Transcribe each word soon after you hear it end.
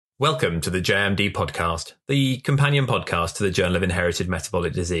Welcome to the JMD podcast, the companion podcast to the Journal of Inherited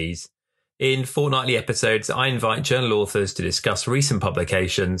Metabolic Disease. In fortnightly episodes, I invite journal authors to discuss recent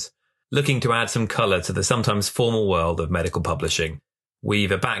publications, looking to add some colour to the sometimes formal world of medical publishing.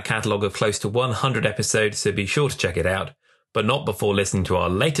 We've a back catalogue of close to 100 episodes, so be sure to check it out, but not before listening to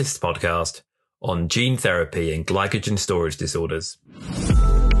our latest podcast on gene therapy and glycogen storage disorders.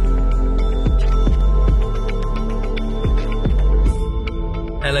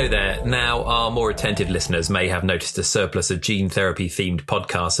 Hello there. Now, our more attentive listeners may have noticed a surplus of gene therapy-themed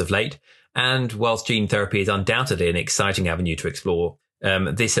podcasts of late, and whilst gene therapy is undoubtedly an exciting avenue to explore,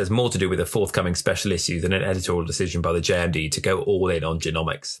 this has more to do with a forthcoming special issue than an editorial decision by the JMD to go all in on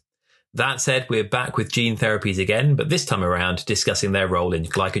genomics. That said, we're back with gene therapies again, but this time around discussing their role in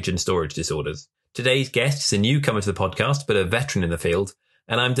glycogen storage disorders. Today's guest is a newcomer to the podcast, but a veteran in the field,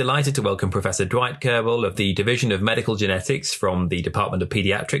 and I'm delighted to welcome Professor Dwight Kerbel of the Division of Medical Genetics from the Department of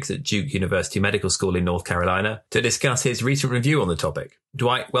Pediatrics at Duke University Medical School in North Carolina to discuss his recent review on the topic.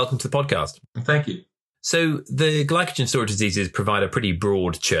 Dwight, welcome to the podcast. Thank you. So the glycogen storage diseases provide a pretty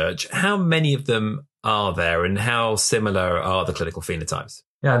broad church. How many of them are there and how similar are the clinical phenotypes?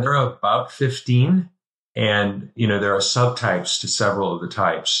 Yeah, there are about 15. And, there are subtypes to several of the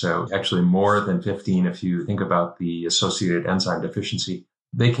types. So actually more than 15 if you think about the associated enzyme deficiency.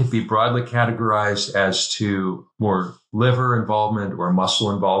 They can be broadly categorized as to more liver involvement or muscle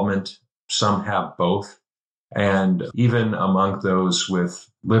involvement. Some have both. And even among those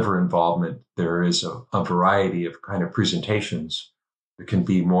with liver involvement, there is a variety of kind of presentations. It can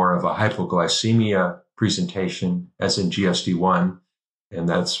be more of a hypoglycemia presentation, as in GSD1, and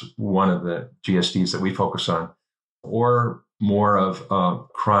that's one of the GSDs that we focus on, or more of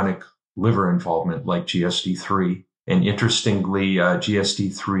chronic liver involvement like GSD3. And interestingly,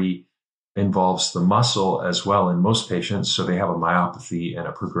 GSD3 involves the muscle as well in most patients, so they have a myopathy and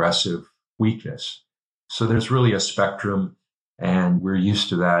a progressive weakness. So there's really a spectrum, and we're used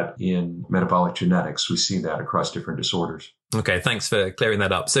to that in metabolic genetics. We see that across different disorders. Okay, thanks for clearing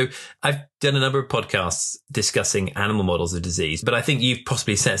that up. So I've done a number of podcasts discussing animal models of disease, but I think you've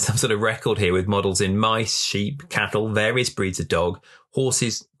possibly set some sort of record here with models in mice, sheep, cattle, various breeds of dog,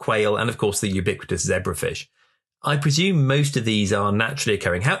 horses, quail, and of course the ubiquitous zebrafish. I presume most of these are naturally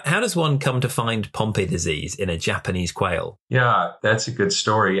occurring. How does one come to find Pompe disease in a Japanese quail? Yeah, that's a good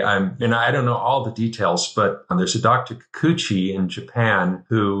story. And I don't know all the details, but there's a Dr. Kikuchi in Japan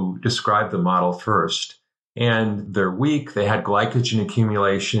who described the model first. And they're weak. They had glycogen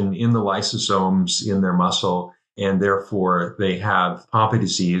accumulation in the lysosomes in their muscle, and therefore they have Pompe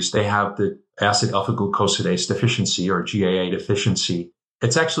disease. They have the acid alpha-glucosidase deficiency or GAA deficiency.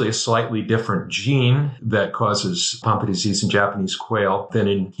 It's actually a slightly different gene that causes Pompe disease in Japanese quail than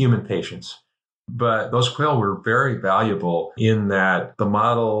in human patients. But those quail were very valuable in that the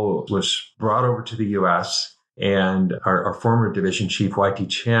model was brought over to the U.S. and our former division chief, YT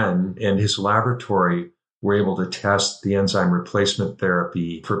Chen, and his laboratory were able to test the enzyme replacement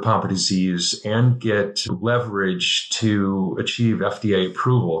therapy for Pompe disease and get leverage to achieve FDA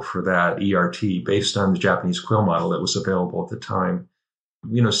approval for that ERT based on the Japanese quail model that was available at the time.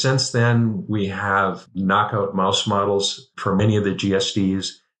 Since then, we have knockout mouse models for many of the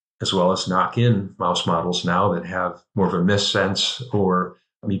GSDs, as well as knock-in mouse models now that have more of a missense or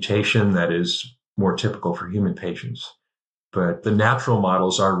a mutation that is more typical for human patients. But the natural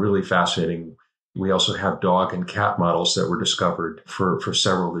models are really fascinating. We also have dog and cat models that were discovered for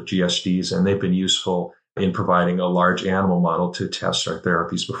several of the GSDs, and they've been useful in providing a large animal model to test our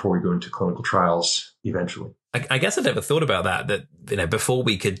therapies before we go into clinical trials eventually. I guess I never thought about that before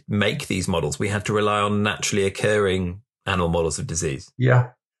we could make these models, we had to rely on naturally occurring animal models of disease.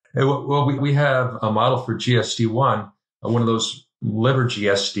 Yeah. Well, we have a model for GSD1, one of those liver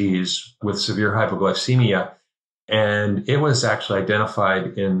GSDs with severe hypoglycemia. And it was actually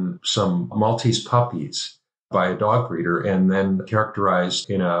identified in some Maltese puppies by a dog breeder and then characterized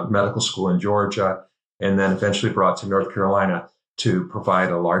in a medical school in Georgia and then eventually brought to North Carolina to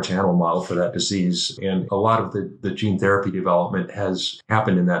provide a large animal model for that disease. And a lot of the gene therapy development has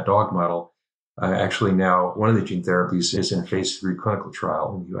happened in that dog model. Actually, now one of the gene therapies is in phase 3 clinical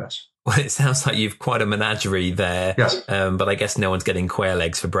trial in the U.S. Well, it sounds like you've quite a menagerie there. Yes. But I guess no one's getting quail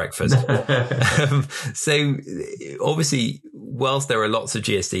eggs for breakfast. So obviously, whilst there are lots of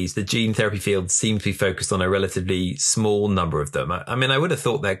GSDs, the gene therapy field seems to be focused on a relatively small number of them. I mean, I would have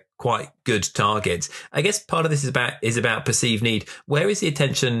thought they're quite good targets. I guess part of this is about perceived need. Where is the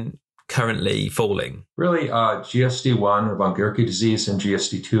attention currently falling? Really, GSD1 or von Guericke disease and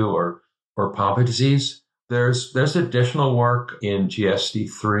GSD2 or Pompe disease. There's additional work in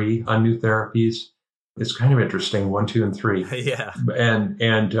GSD3 on new therapies. It's kind of interesting, 1, 2, and 3. Yeah.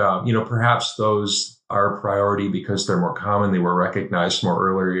 And perhaps those are a priority because they're more common. They were recognized more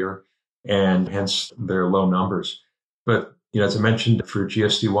earlier, and hence their low numbers. But, as I mentioned, for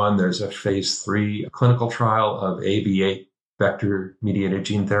GSD1, there's a phase 3 clinical trial of AAV8 vector-mediated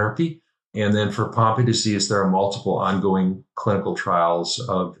gene therapy. And then for Pompe disease, there are multiple ongoing clinical trials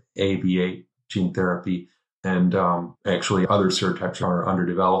of AAV8 gene therapy. And actually, other serotypes are under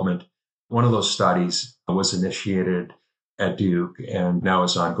development. One of those studies was initiated at Duke and now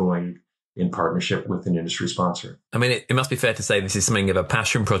is ongoing in partnership with an industry sponsor. I mean, it must be fair to say this is something of a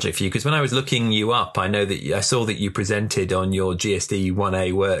passion project for you, because when I was looking you up, I know that I saw that you presented on your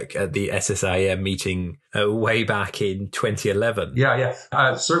GSD1A work at the SSIM meeting way back in 2011. Yeah.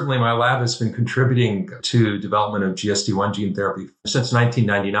 Certainly my lab has been contributing to development of GSD1 gene therapy since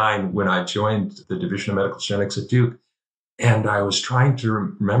 1999 when I joined the Division of Medical Genetics at Duke. And I was trying to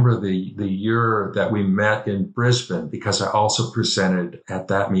remember the year that we met in Brisbane because I also presented at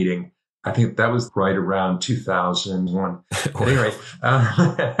that meeting. I think that was right around 2001. At any rate,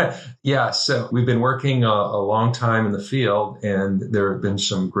 so we've been working a long time in the field, and there have been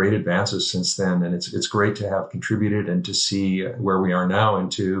some great advances since then. And it's great to have contributed and to see where we are now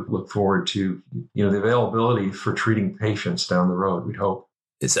and to look forward to, the availability for treating patients down the road, we'd hope.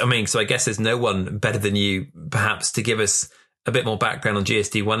 So I guess there's no one better than you, perhaps, to give us a bit more background on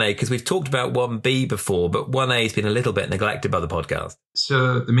GSD1A, because we've talked about 1B before, but 1A has been a little bit neglected by the podcast.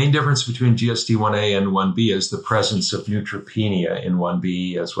 So the main difference between GSD1A and 1B is the presence of neutropenia in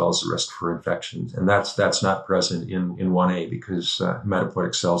 1B as well as the risk for infections. And that's not present in 1A because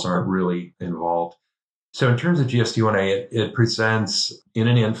hematopoietic cells aren't really involved. So in terms of GSD1A, it presents in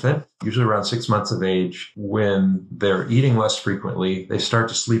an infant, usually around 6 months of age, when they're eating less frequently, they start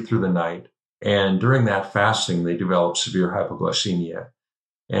to sleep through the night. And during that fasting, they develop severe hypoglycemia.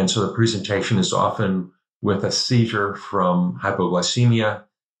 And so the presentation is often with a seizure from hypoglycemia,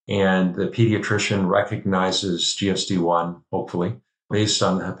 and the pediatrician recognizes GSD1, hopefully, based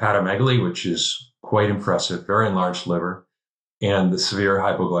on the hepatomegaly, which is quite impressive, very enlarged liver, and the severe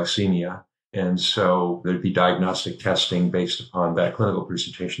hypoglycemia. And so there'd be diagnostic testing based upon that clinical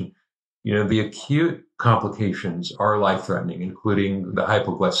presentation. The acute complications are life-threatening, including the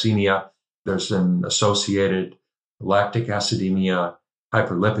hypoglycemia. There's an associated lactic acidemia,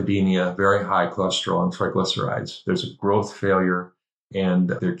 hyperlipidemia, very high cholesterol and triglycerides. There's a growth failure, and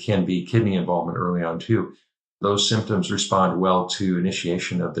there can be kidney involvement early on too. Those symptoms respond well to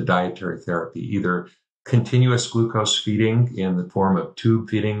initiation of the dietary therapy, either continuous glucose feeding in the form of tube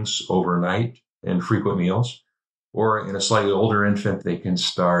feedings overnight and frequent meals, or in a slightly older infant, they can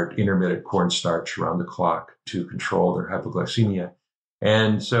start intermittent cornstarch around the clock to control their hypoglycemia.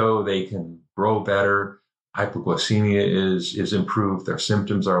 And so they can grow better. Hypoglycemia is improved. Their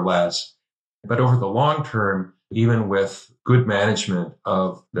symptoms are less. But over the long term, even with good management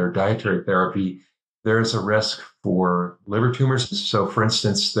of their dietary therapy, there is a risk for liver tumors. So, for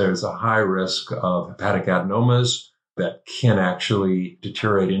instance, there's a high risk of hepatic adenomas that can actually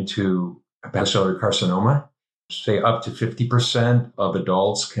deteriorate into hepatocellular carcinoma. Say up to 50% of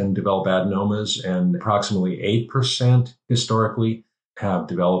adults can develop adenomas, and approximately 8% historically have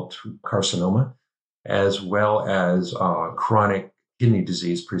developed carcinoma, as well as chronic kidney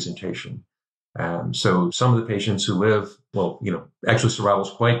disease presentation. So some of the patients who live, actually survival is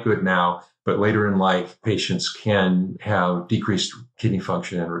quite good now, but later in life, patients can have decreased kidney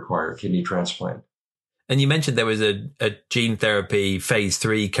function and require kidney transplant. And you mentioned there was a gene therapy phase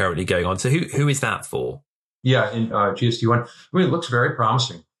 3 currently going on. So who is that for? Yeah, in GSD1, it looks very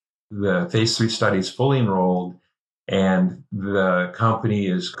promising. The phase 3 study is fully enrolled, and the company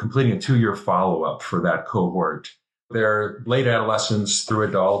is completing a 2-year follow-up for that cohort. They're late adolescents through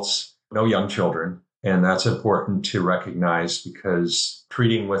adults, no young children. And that's important to recognize because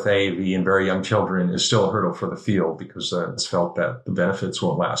treating with AAV in very young children is still a hurdle for the field because it's felt that the benefits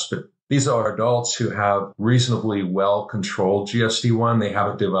won't last. But these are adults who have reasonably well-controlled GSD1. They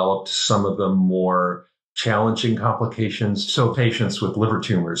haven't developed some of the more challenging complications. So patients with liver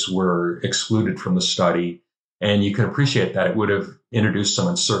tumors were excluded from the study. And you can appreciate that it would have introduced some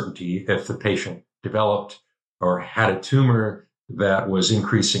uncertainty if the patient developed or had a tumor that was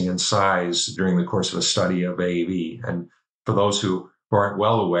increasing in size during the course of a study of AAV. And for those who aren't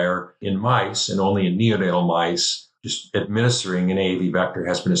well aware, in mice and only in neonatal mice, just administering an AAV vector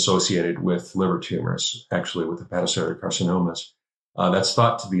has been associated with liver tumors, actually with hepatocellular carcinomas. That's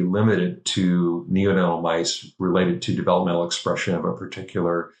thought to be limited to neonatal mice related to developmental expression of a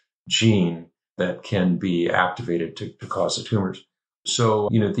particular gene that can be activated to cause the tumors. So,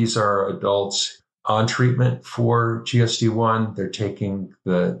 these are adults on treatment for GSD1. They're taking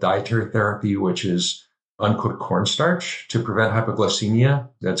the dietary therapy, which is uncooked cornstarch to prevent hypoglycemia.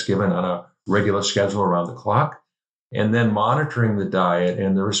 That's given on a regular schedule around the clock. And then monitoring the diet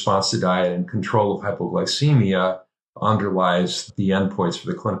and the response to diet and control of hypoglycemia underlies the endpoints for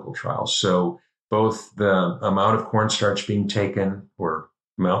the clinical trials. So both the amount of cornstarch being taken or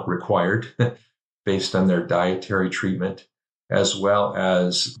amount required based on their dietary treatment, as well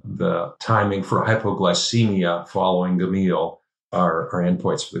as the timing for hypoglycemia following the meal are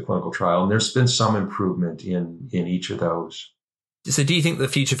endpoints for the clinical trial. And there's been some improvement in each of those. So do you think the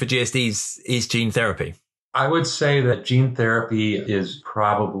future for GSDs is gene therapy? I would say that gene therapy is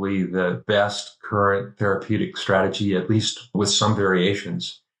probably the best current therapeutic strategy, at least with some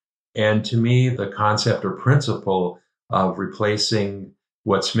variations. And to me, the concept or principle of replacing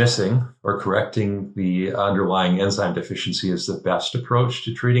what's missing or correcting the underlying enzyme deficiency is the best approach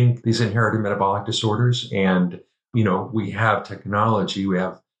to treating these inherited metabolic disorders. And, we have technology, we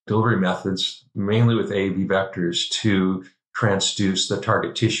have delivery methods, mainly with AAV vectors, to transduce the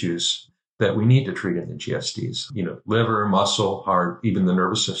target tissues that we need to treat in the GSDs, liver, muscle, heart, even the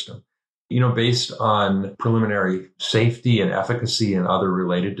nervous system. Based on preliminary safety and efficacy in other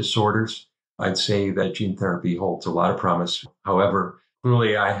related disorders, I'd say that gene therapy holds a lot of promise. However,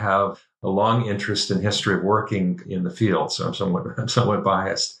 clearly I have a long interest and history of working in the field, so I'm somewhat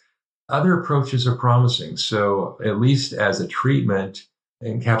biased. Other approaches are promising. So at least as a treatment,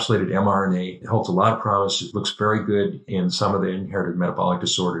 encapsulated mRNA holds a lot of promise. It looks very good in some of the inherited metabolic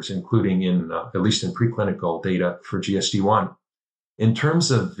disorders, including at least in preclinical data for GSD1. In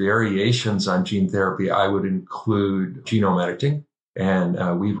terms of variations on gene therapy, I would include genome editing.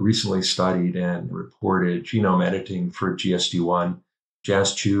 And we've recently studied and reported genome editing for GSD1.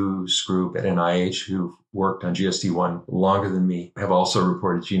 Janice Chu's group at NIH, who've worked on GSD1 longer than me, have also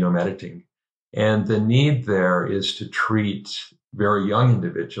reported genome editing. And the need there is to treat very young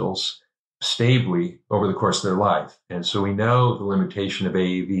individuals stably over the course of their life. And so we know the limitation of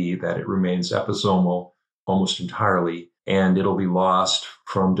AAV, that it remains episomal almost entirely, and it'll be lost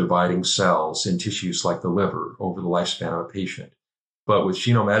from dividing cells in tissues like the liver over the lifespan of a patient. But with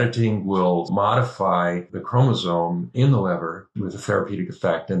genome editing, we'll modify the chromosome in the liver with a therapeutic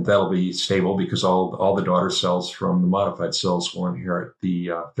effect, and that'll be stable because all the daughter cells from the modified cells will inherit the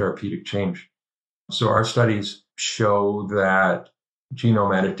therapeutic change. So our studies show that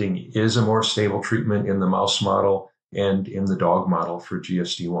genome editing is a more stable treatment in the mouse model and in the dog model for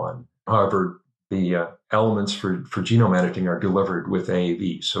GSD1. However, the elements for genome editing are delivered with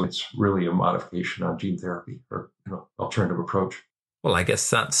AAV, so it's really a modification on gene therapy or alternative approach. Well, I guess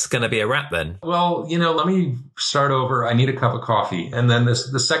that's going to be a wrap then. Well, let me start over. I need a cup of coffee. And then the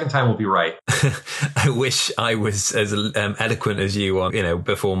second time will be right. I wish I was as eloquent as you are,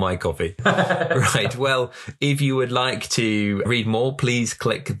 before my coffee. Right. Well, if you would like to read more, please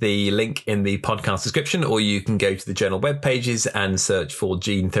click the link in the podcast description, or you can go to the journal web pages and search for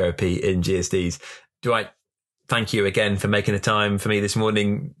gene therapy in GSDs. Dwight, thank you again for making the time for me this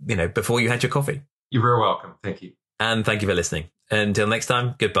morning, before you had your coffee. You're very welcome. Thank you. And thank you for listening. Until next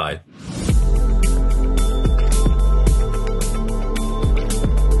time, goodbye.